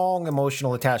strong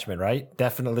emotional attachment, right?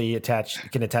 Definitely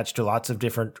can attach to lots of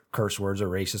different curse words or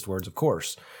racist words, of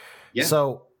course. Yeah.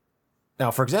 So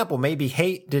now, for example, maybe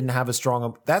hate didn't have a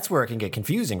strong. That's where it can get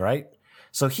confusing, right?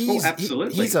 So he's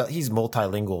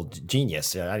multilingual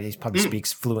genius. He probably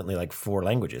speaks fluently like 4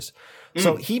 languages.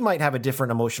 So he might have a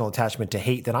different emotional attachment to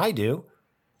hate than I do,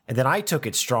 and then I took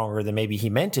it stronger than maybe he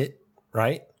meant it,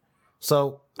 right?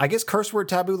 So I guess curse word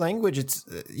taboo language, it's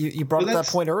you brought up that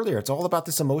point earlier. It's all about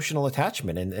this emotional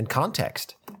attachment and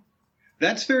context.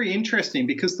 That's very interesting,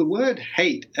 because the word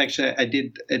hate, actually,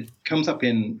 it comes up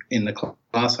in the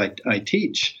class I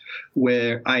teach,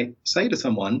 where I say to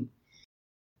someone,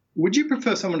 would you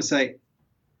prefer someone to say,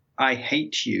 I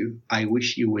hate you, I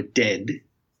wish you were dead?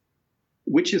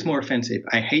 Which is more offensive?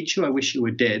 I hate you, I wish you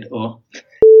were dead, or...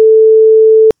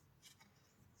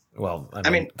 Well, I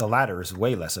mean, the latter is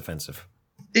way less offensive.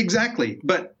 Exactly.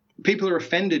 But people are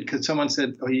offended because someone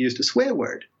said, you used a swear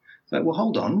word. It's like, well,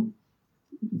 hold on.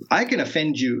 I can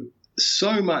offend you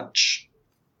so much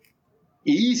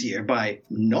easier by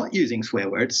not using swear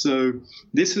words. So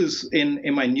this is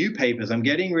in my new papers, I'm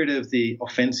getting rid of the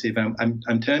offensive.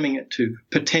 I'm terming it to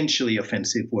potentially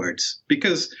offensive words,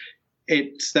 because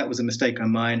that was a mistake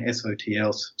on mine,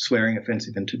 SOTL, swearing,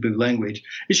 offensive, and taboo language.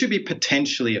 It should be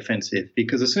potentially offensive,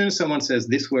 because as soon as someone says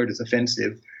this word is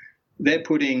offensive, they're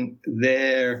putting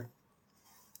their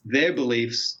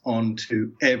beliefs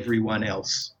onto everyone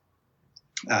else.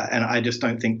 And I just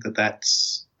don't think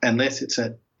that's, unless it's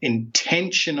an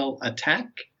intentional attack,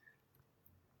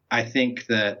 I think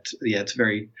that, it's a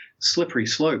very slippery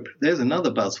slope. There's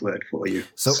another buzzword for you.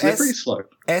 So slippery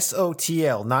slope.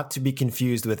 SOTL, not to be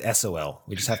confused with SOL.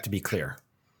 We just have to be clear.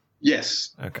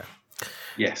 Yes. Okay.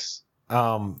 Yes.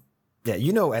 Yeah,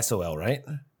 you know SOL, right?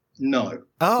 No.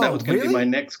 Oh, that was going to be my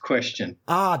next question.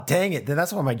 Ah, dang it. Then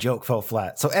that's why my joke fell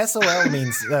flat. So SOL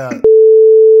means...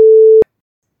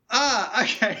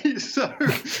 okay. So,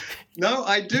 no,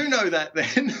 I do know that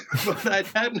then, but I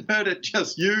hadn't heard it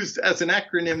just used as an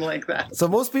acronym like that. So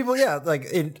most people,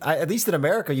 at least in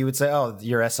America, you would say, oh,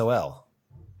 you're SOL.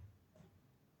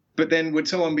 But then would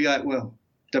someone be like, well,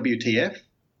 WTF?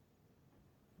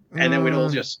 And then we'd all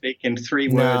just speak in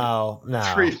 3-word. No.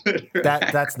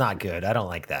 That's not good. I don't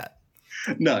like that.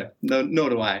 No, nor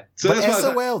do I. So but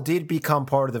SOL did become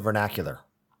part of the vernacular.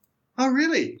 Oh,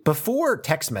 really? Before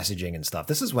text messaging and stuff.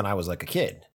 This is when I was like a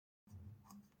kid.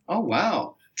 Oh,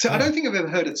 wow. So I don't think I've ever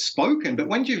heard it spoken, but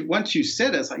once you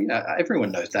said it, it's like,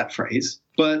 everyone knows that phrase.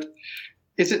 But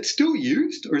is it still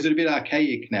used, or is it a bit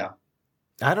archaic now?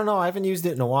 I don't know. I haven't used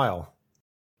it in a while.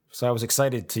 So I was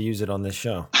excited to use it on this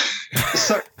show.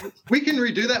 So we can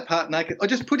redo that part, and I'll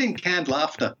just put in canned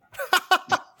laughter.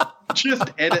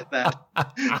 Just edit that.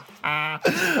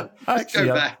 Actually,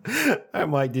 go back. I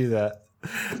might do that.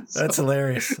 That's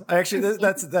hilarious. Actually,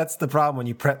 that's the problem when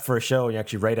you prep for a show and you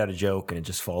actually write out a joke and it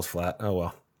just falls flat. Oh,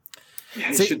 well.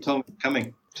 Yeah, you should tell me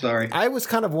coming. Sorry. I was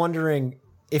kind of wondering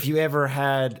if you ever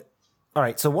had... All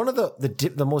right, so one of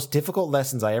the most difficult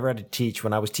lessons I ever had to teach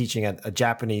when I was teaching at a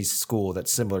Japanese school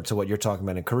that's similar to what you're talking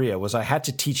about in Korea was I had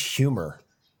to teach humor.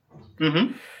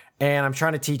 Mm-hmm. And I'm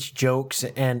trying to teach jokes,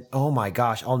 and oh my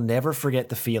gosh, I'll never forget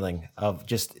the feeling of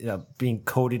just being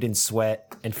coated in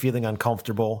sweat and feeling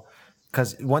uncomfortable.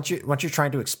 because once you're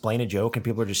trying to explain a joke and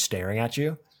people are just staring at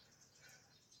you,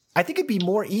 I think it'd be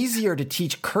more easier to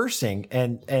teach cursing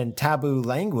and taboo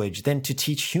language than to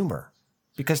teach humor,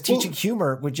 because teaching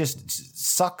humor would just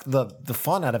suck the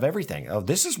fun out of everything. Oh,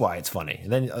 this is why it's funny.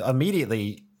 And then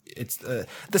immediately it's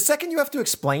the second you have to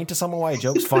explain to someone why a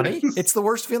joke's funny, it's the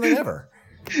worst feeling ever.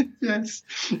 Yes.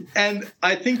 And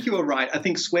I think you are right. I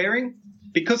think swearing,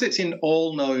 because it's in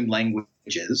all known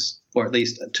languages, or at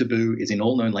least taboo is in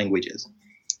all known languages,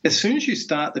 as soon as you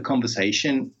start the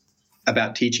conversation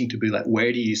about teaching taboo, like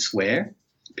where do you swear,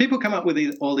 people come up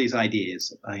with all these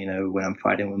ideas, when I'm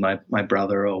fighting with my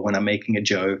brother or when I'm making a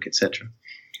joke, etc.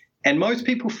 And most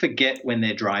people forget when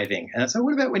they're driving. And so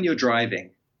what about when you're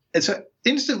driving? And so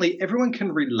instantly everyone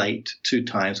can relate to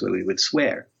times where we would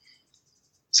swear.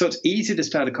 So it's easy to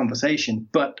start a conversation,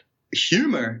 but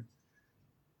humor,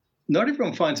 not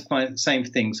everyone finds the same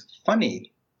things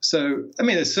funny. So,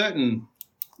 there's certain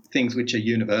things which are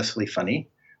universally funny.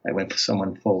 Like when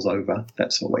someone falls over,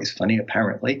 that's always funny,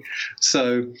 apparently.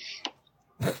 So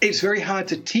it's very hard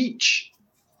to teach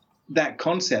that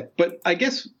concept. But I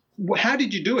guess, how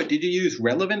did you do it? Did you use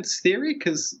relevance theory?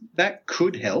 Because that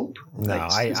could help. No,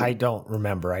 I don't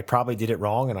remember. I probably did it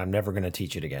wrong, and I'm never going to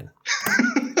teach it again.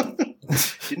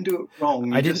 Didn't do it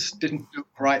wrong. You just didn't do it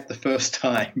right the first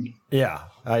time. Yeah,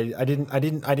 I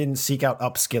didn't seek out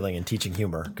upskilling in teaching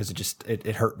humor because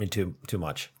it hurt me too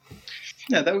much.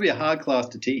 Yeah, that would be a hard class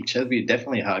to teach. That would be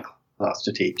definitely a hard class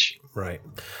to teach. Right.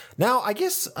 Now, I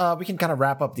guess we can kind of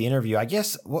wrap up the interview. I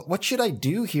guess what should I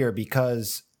do here?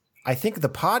 Because I think the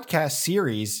podcast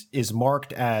series is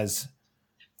marked as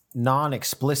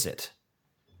non-explicit.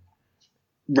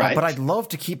 Right. But I'd love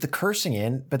to keep the cursing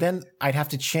in, but then I'd have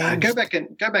to change. Go back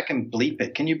and bleep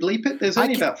it. Can you bleep it? There's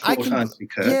only about 4 times we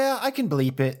curse. Yeah, I can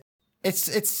bleep it.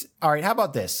 It's all right. How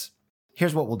about this?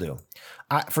 Here's what we'll do.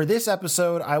 For this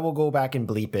episode, I will go back and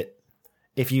bleep it.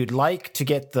 If you'd like to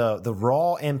get the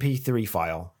raw MP3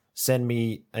 file, send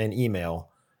me an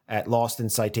email at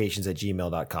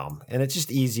lostincitations@gmail.com. And it's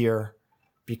just easier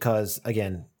because,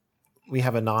 again, we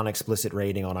have a non-explicit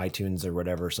rating on iTunes or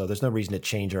whatever, so there's no reason to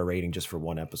change our rating just for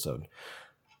one episode.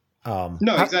 No,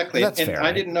 exactly. That's and fair, I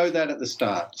right? didn't know that at the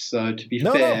start. So to be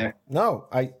fair, no,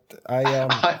 I'm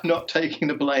not taking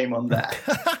the blame on that.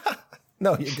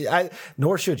 No,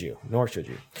 nor should you. All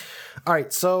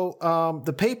right, so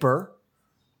the paper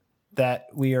that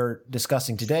we are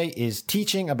discussing today is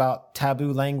Teaching About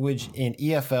Taboo Language in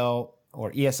EFL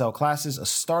or ESL Classes, a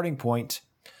Starting Point.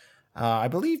 I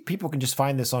believe people can just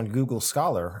find this on Google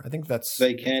Scholar. I think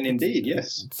they can indeed.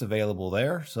 Yes, it's available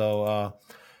there. So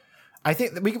I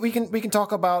think that we can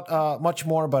talk about much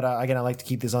more, but again, I like to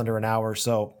keep this under an hour.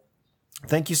 So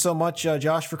thank you so much,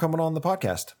 Josh, for coming on the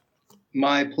podcast.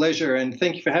 My pleasure, and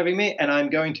thank you for having me. And I'm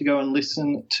going to go and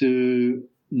listen to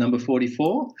number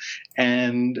 44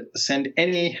 and send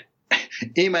any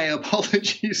email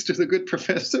apologies to the good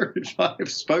professor if I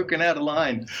have spoken out of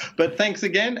line. But thanks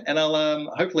again, and I'll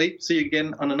hopefully see you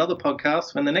again on another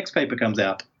podcast when the next paper comes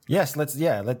out. Yes, let's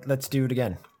do it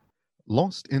again.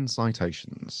 Lost in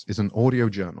Citations is an audio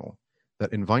journal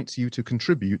that invites you to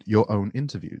contribute your own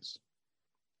interviews.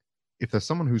 If there's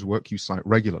someone whose work you cite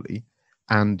regularly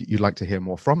and you'd like to hear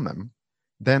more from them,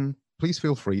 then please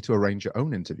feel free to arrange your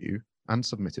own interview and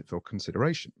submit it for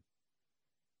consideration.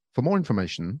 For more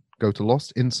information, go to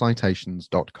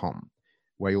lostincitations.com,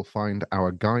 where you'll find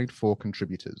our guide for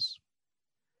contributors.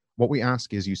 What we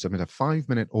ask is you submit a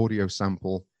 5-minute audio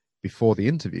sample before the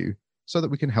interview so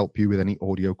that we can help you with any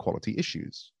audio quality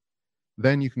issues.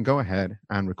 Then you can go ahead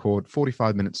and record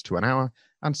 45 minutes to an hour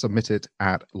and submit it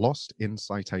at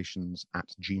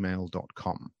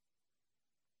lostincitations@gmail.com.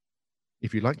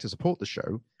 If you'd like to support the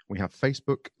show, we have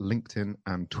Facebook, LinkedIn,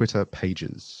 and Twitter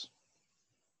pages.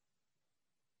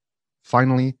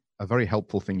 Finally, a very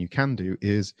helpful thing you can do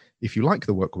is, if you like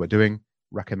the work we're doing,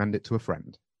 recommend it to a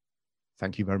friend.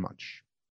 Thank you very much.